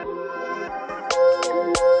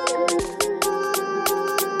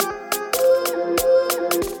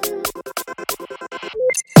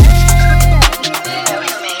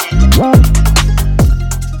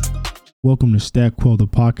Welcome to Stackwell, the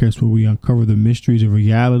podcast where we uncover the mysteries of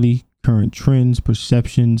reality, current trends,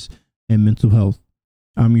 perceptions, and mental health.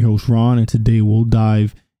 I'm your host, Ron, and today we'll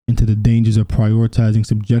dive into the dangers of prioritizing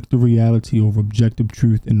subjective reality over objective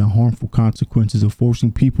truth and the harmful consequences of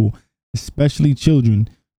forcing people, especially children,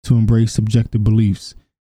 to embrace subjective beliefs.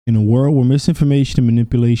 In a world where misinformation and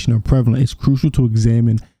manipulation are prevalent, it's crucial to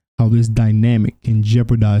examine how this dynamic can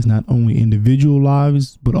jeopardize not only individual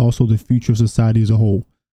lives, but also the future of society as a whole.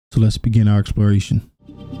 So let's begin our exploration.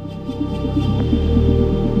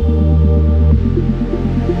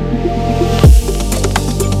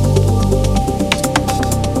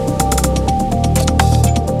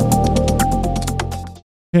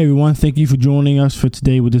 Hey everyone, thank you for joining us for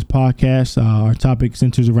today with this podcast. Our topic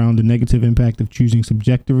centers around the negative impact of choosing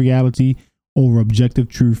subjective reality over objective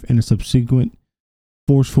truth and the subsequent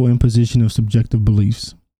forceful imposition of subjective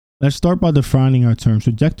beliefs. Let's start by defining our term.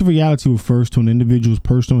 Subjective reality refers to an individual's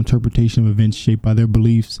personal interpretation of events shaped by their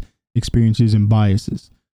beliefs, experiences, and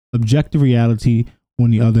biases. Objective reality,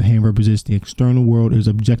 on the other hand, represents the external world as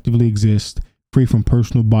objectively exists, free from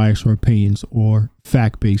personal bias or opinions, or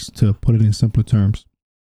fact-based, to put it in simpler terms.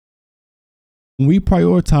 When we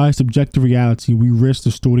prioritize subjective reality, we risk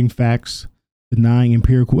distorting facts, denying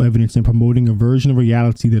empirical evidence, and promoting a version of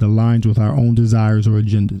reality that aligns with our own desires or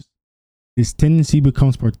agendas. This tendency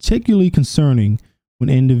becomes particularly concerning when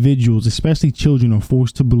individuals, especially children, are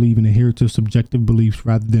forced to believe and adhere to subjective beliefs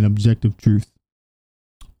rather than objective truth.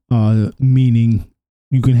 Meaning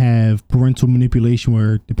you can have parental manipulation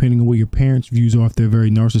where, depending on what your parents' views are, if they're very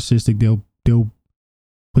narcissistic, they'll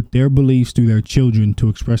put their beliefs through their children to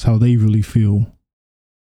express how they really feel.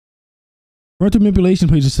 Parental manipulation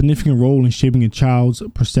plays a significant role in shaping a child's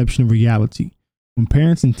perception of reality. When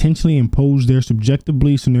parents intentionally impose their subjective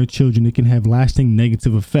beliefs on their children, it can have lasting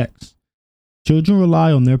negative effects. Children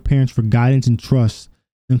rely on their parents for guidance and trust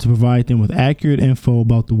them to provide them with accurate info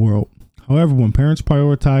about the world. However, when parents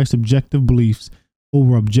prioritize subjective beliefs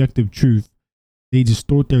over objective truth, they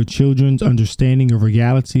distort their children's understanding of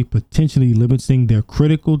reality, potentially limiting their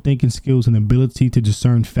critical thinking skills and ability to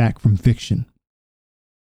discern fact from fiction.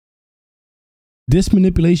 This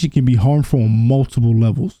manipulation can be harmful on multiple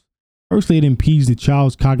levels. Firstly, it impedes the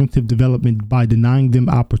child's cognitive development by denying them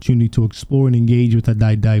opportunity to explore and engage with a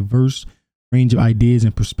diverse range of ideas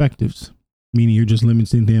and perspectives, meaning you're just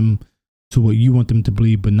limiting them to what you want them to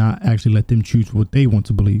believe, but not actually let them choose what they want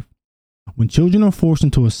to believe. When children are forced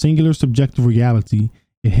into a singular subjective reality,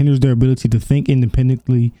 it hinders their ability to think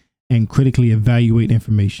independently and critically evaluate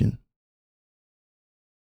information.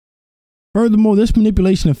 Furthermore, this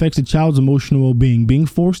manipulation affects a child's emotional well-being. Being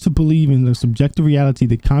forced to believe in a subjective reality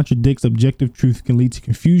that contradicts objective truth can lead to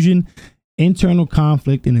confusion, internal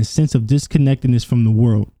conflict, and a sense of disconnectedness from the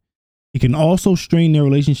world. It can also strain their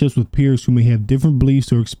relationships with peers who may have different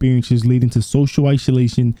beliefs or experiences, leading to social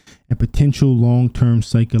isolation and potential long-term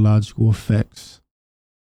psychological effects.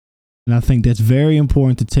 And I think that's very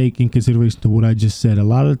important to take in consideration to what I just said. A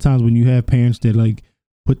lot of the times when you have parents that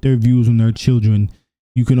put their views on their children,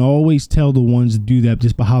 you can always tell the ones that do that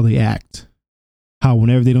just by how they act. How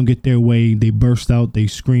whenever they don't get their way, they burst out, they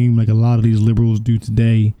scream like a lot of these liberals do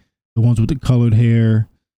today. The ones with the colored hair,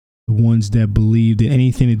 the ones that believe that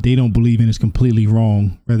anything that they don't believe in is completely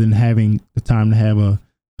wrong, rather than having the time to have a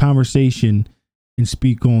conversation and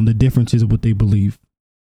speak on the differences of what they believe.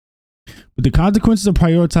 But the consequences of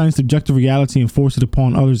prioritizing subjective reality and forcing it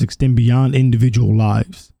upon others extend beyond individual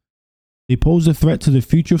lives. They pose a threat to the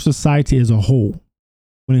future of society as a whole.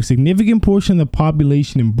 When a significant portion of the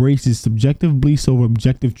population embraces subjective beliefs over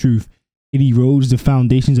objective truth, it erodes the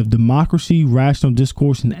foundations of democracy, rational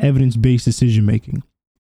discourse, and evidence-based decision-making.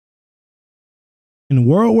 In a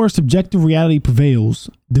world where subjective reality prevails,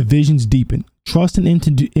 divisions deepen, trust in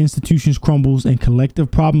institutions crumbles, and collective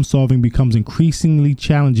problem-solving becomes increasingly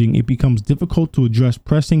challenging. It becomes difficult to address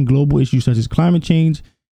pressing global issues such as climate change,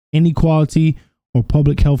 inequality, or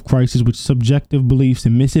public health crisis, which subjective beliefs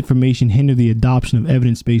and misinformation hinder the adoption of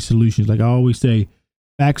evidence-based solutions. Like I always say,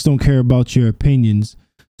 facts don't care about your opinions.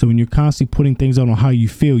 So when you're constantly putting things out on how you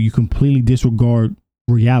feel, you completely disregard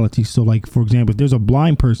reality. So like, for example, if there's a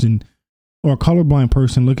blind person or a colorblind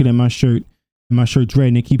person looking at my shirt and my shirt's red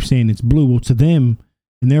and they keep saying it's blue, well, to them,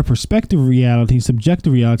 in their perspective reality,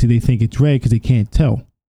 subjective reality, they think it's red because they can't tell.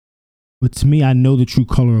 But to me, I know the true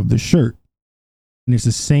color of the shirt. And it's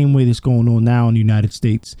the same way that's going on now in the United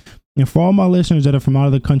States. And for all my listeners that are from out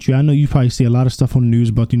of the country, I know you probably see a lot of stuff on the news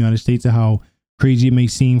about the United States and how crazy it may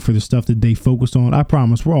seem for the stuff that they focus on. I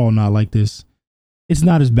promise we're all not like this. It's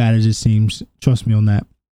not as bad as it seems. Trust me on that.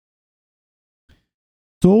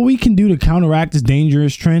 So what we can do to counteract this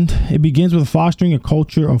dangerous trend, it begins with fostering a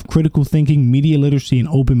culture of critical thinking, media literacy, and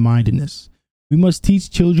open-mindedness. We must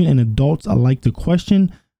teach children and adults alike to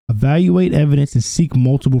question, evaluate evidence, and seek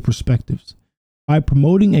multiple perspectives. By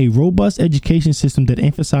promoting a robust education system that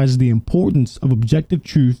emphasizes the importance of objective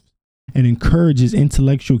truth and encourages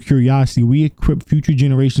intellectual curiosity, we equip future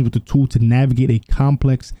generations with the tool to navigate a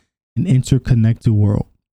complex and interconnected world.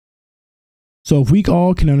 So if we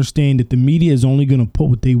all can understand that the media is only going to put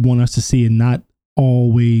what they want us to see and not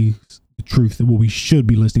always the truth of what we should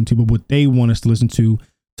be listening to, but what they want us to listen to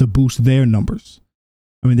boost their numbers.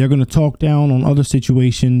 I mean, they're going to talk down on other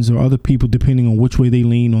situations or other people depending on which way they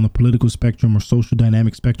lean on the political spectrum or social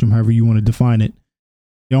dynamic spectrum, however you want to define it.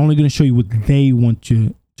 They're only going to show you what they want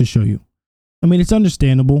you to show you. I mean, it's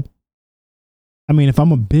understandable. I mean, if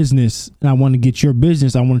I'm a business and I want to get your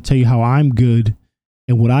business, I want to tell you how I'm good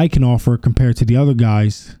and what I can offer compared to the other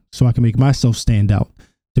guys so I can make myself stand out,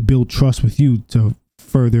 to build trust with you, to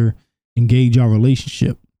further engage our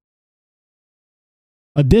relationship.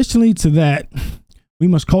 Additionally to that, we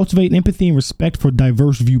must cultivate empathy and respect for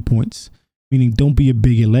diverse viewpoints, meaning don't be a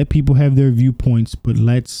bigot. Let people have their viewpoints, but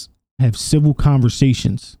let's have civil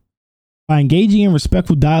conversations. By engaging in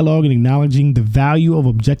respectful dialogue and acknowledging the value of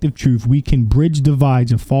objective truth, we can bridge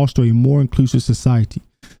divides and foster a more inclusive society.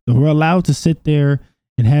 So we're allowed to sit there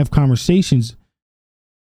and have conversations.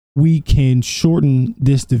 We can shorten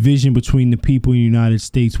this division between the people in the United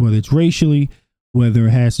States, whether it's racially, whether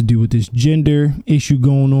it has to do with this gender issue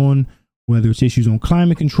going on, whether it's issues on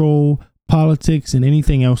climate control, politics, and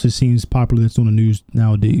anything else that seems popular that's on the news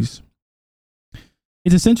nowadays.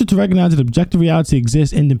 It's essential to recognize that objective reality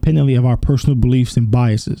exists independently of our personal beliefs and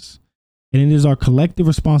biases, and it is our collective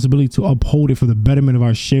responsibility to uphold it for the betterment of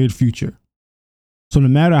our shared future. So no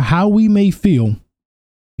matter how we may feel,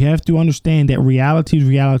 we have to understand that reality is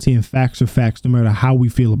reality and facts are facts, no matter how we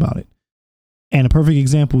feel about it. And a perfect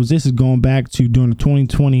example is this is going back to during the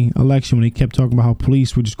 2020 election when they kept talking about how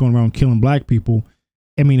police were just going around killing black people.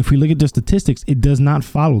 I mean, if we look at the statistics, it does not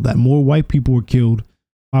follow that. More white people were killed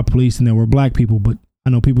by police than there were black people. But I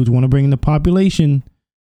know people just want to bring in the population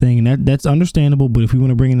thing, and that's understandable. But if we want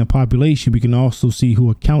to bring in the population, we can also see who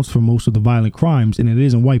accounts for most of the violent crimes, and it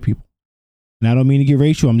isn't white people. And I don't mean to get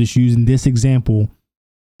racial. I'm just using this example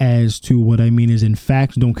as to what I mean is in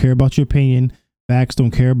facts. Don't care about your opinion. Facts don't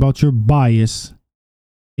care about your bias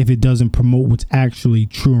if it doesn't promote what's actually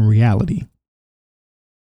true in reality.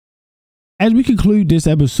 As we conclude this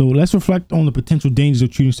episode, let's reflect on the potential dangers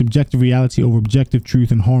of choosing subjective reality over objective truth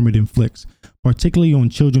and harm it inflicts, particularly on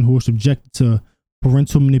children who are subjected to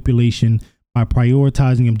parental manipulation by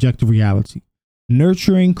prioritizing objective reality.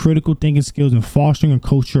 Nurturing critical thinking skills and fostering a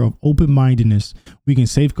culture of open-mindedness, we can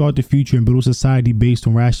safeguard the future and build a society based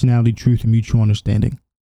on rationality, truth, and mutual understanding.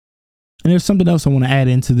 And there's something else I want to add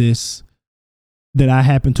into this that I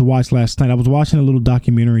happened to watch last night. I was watching a little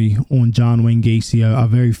documentary on John Wayne Gacy, a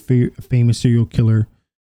very famous serial killer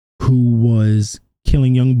who was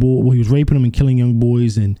killing young boys. Well, he was raping them and killing young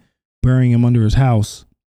boys and burying them under his house.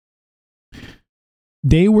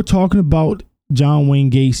 They were talking about John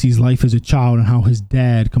Wayne Gacy's life as a child and how his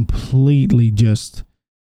dad completely just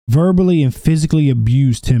verbally and physically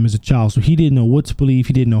abused him as a child. So he didn't know what to believe.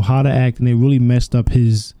 He didn't know how to act, and they really messed up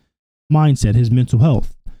his mindset, his mental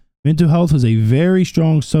health. Mental health is a very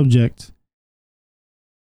strong subject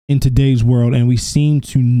in today's world, and we seem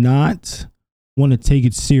to not want to take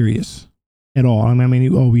it serious at all. I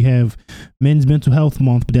mean, we have Men's Mental Health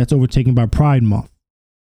Month, but that's overtaken by Pride Month.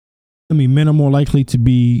 I mean, men are more likely to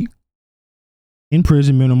be in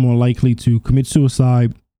prison, men are more likely to commit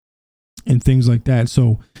suicide and things like that.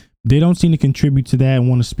 So they don't seem to contribute to that and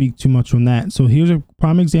want to speak too much on that. So here's a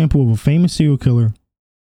prime example of a famous serial killer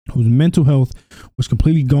whose mental health was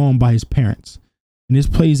completely gone by his parents. And this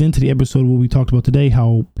plays into the episode of what we talked about today,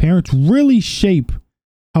 how parents really shape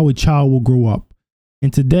how a child will grow up.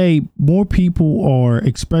 And today, more people are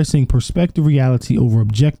expressing perspective reality over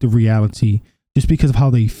objective reality just because of how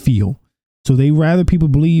they feel. So they rather people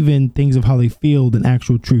believe in things of how they feel than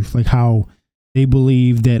actual truth, like how they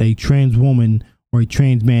believe that a trans woman or a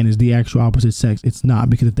trans man is the actual opposite sex. It's not,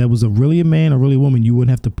 because if that was really a man or really a woman, you wouldn't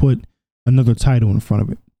have to put another title in front of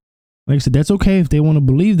it. Like I said, that's okay if they want to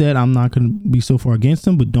believe that. I'm not going to be so far against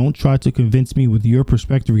them, but don't try to convince me with your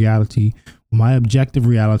perspective reality. My objective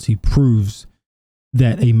reality proves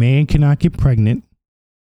that a man cannot get pregnant.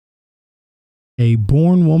 A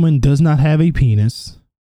born woman does not have a penis.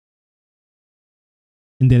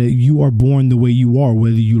 And that you are born the way you are,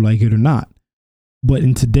 whether you like it or not. But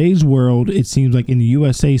in today's world, it seems like in the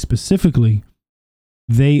USA specifically,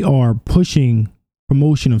 they are pushing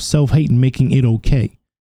promotion of self-hate and making it okay.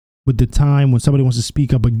 But the time when somebody wants to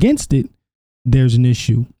speak up against it, there's an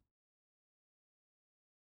issue.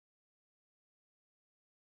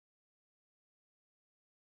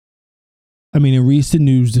 I mean, in recent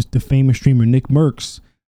news, the famous streamer Nick Merckx,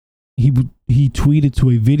 he tweeted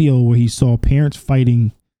to a video where he saw parents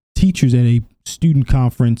fighting teachers at a student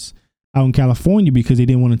conference out in California because they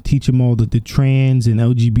didn't want to teach them all the trans and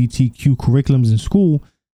LGBTQ curriculums in school.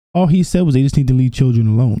 All he said was they just need to leave children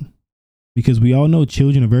alone, because we all know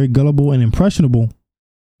children are very gullible and impressionable,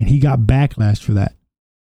 and he got backlash for that.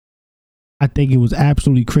 I think it was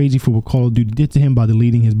absolutely crazy for what Call of Duty did to him by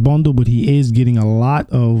deleting his bundle, but he is getting a lot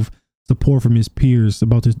of support from his peers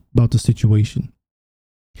about the situation.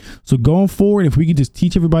 So going forward, if we could just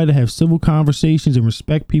teach everybody to have civil conversations and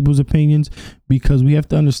respect people's opinions, because we have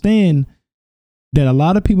to understand that a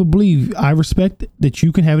lot of people believe, I respect that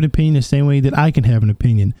you can have an opinion the same way that I can have an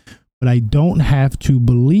opinion, but I don't have to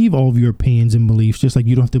believe all of your opinions and beliefs, just like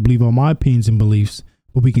you don't have to believe all my opinions and beliefs,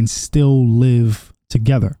 but we can still live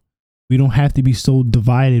together. We don't have to be so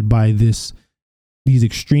divided by these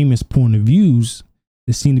extremist point of views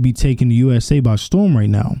that seem to be taking the USA by storm right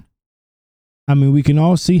now. I mean, we can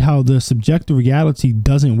all see how the subjective reality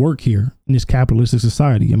doesn't work here in this capitalistic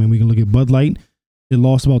society. I mean, we can look at Bud Light. It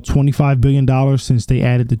lost about $25 billion since they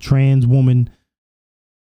added the trans woman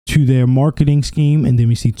to their marketing scheme. And then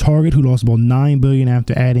we see Target, who lost about $9 billion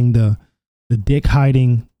after adding the dick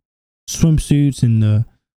hiding swimsuits and the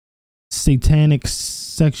satanic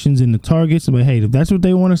sections in the Targets. But hey, if that's what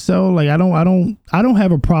they want to sell, like I don't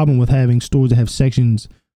have a problem with having stores that have sections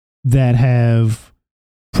that have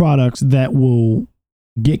products that will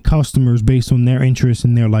get customers based on their interests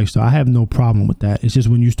and their lifestyle. I have no problem with that. It's just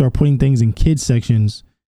when you start putting things in kids sections,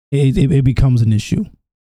 it becomes an issue.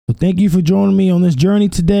 So thank you for joining me on this journey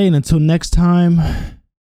today. And until next time,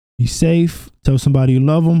 be safe, tell somebody you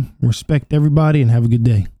love them, respect everybody, and have a good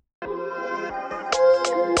day.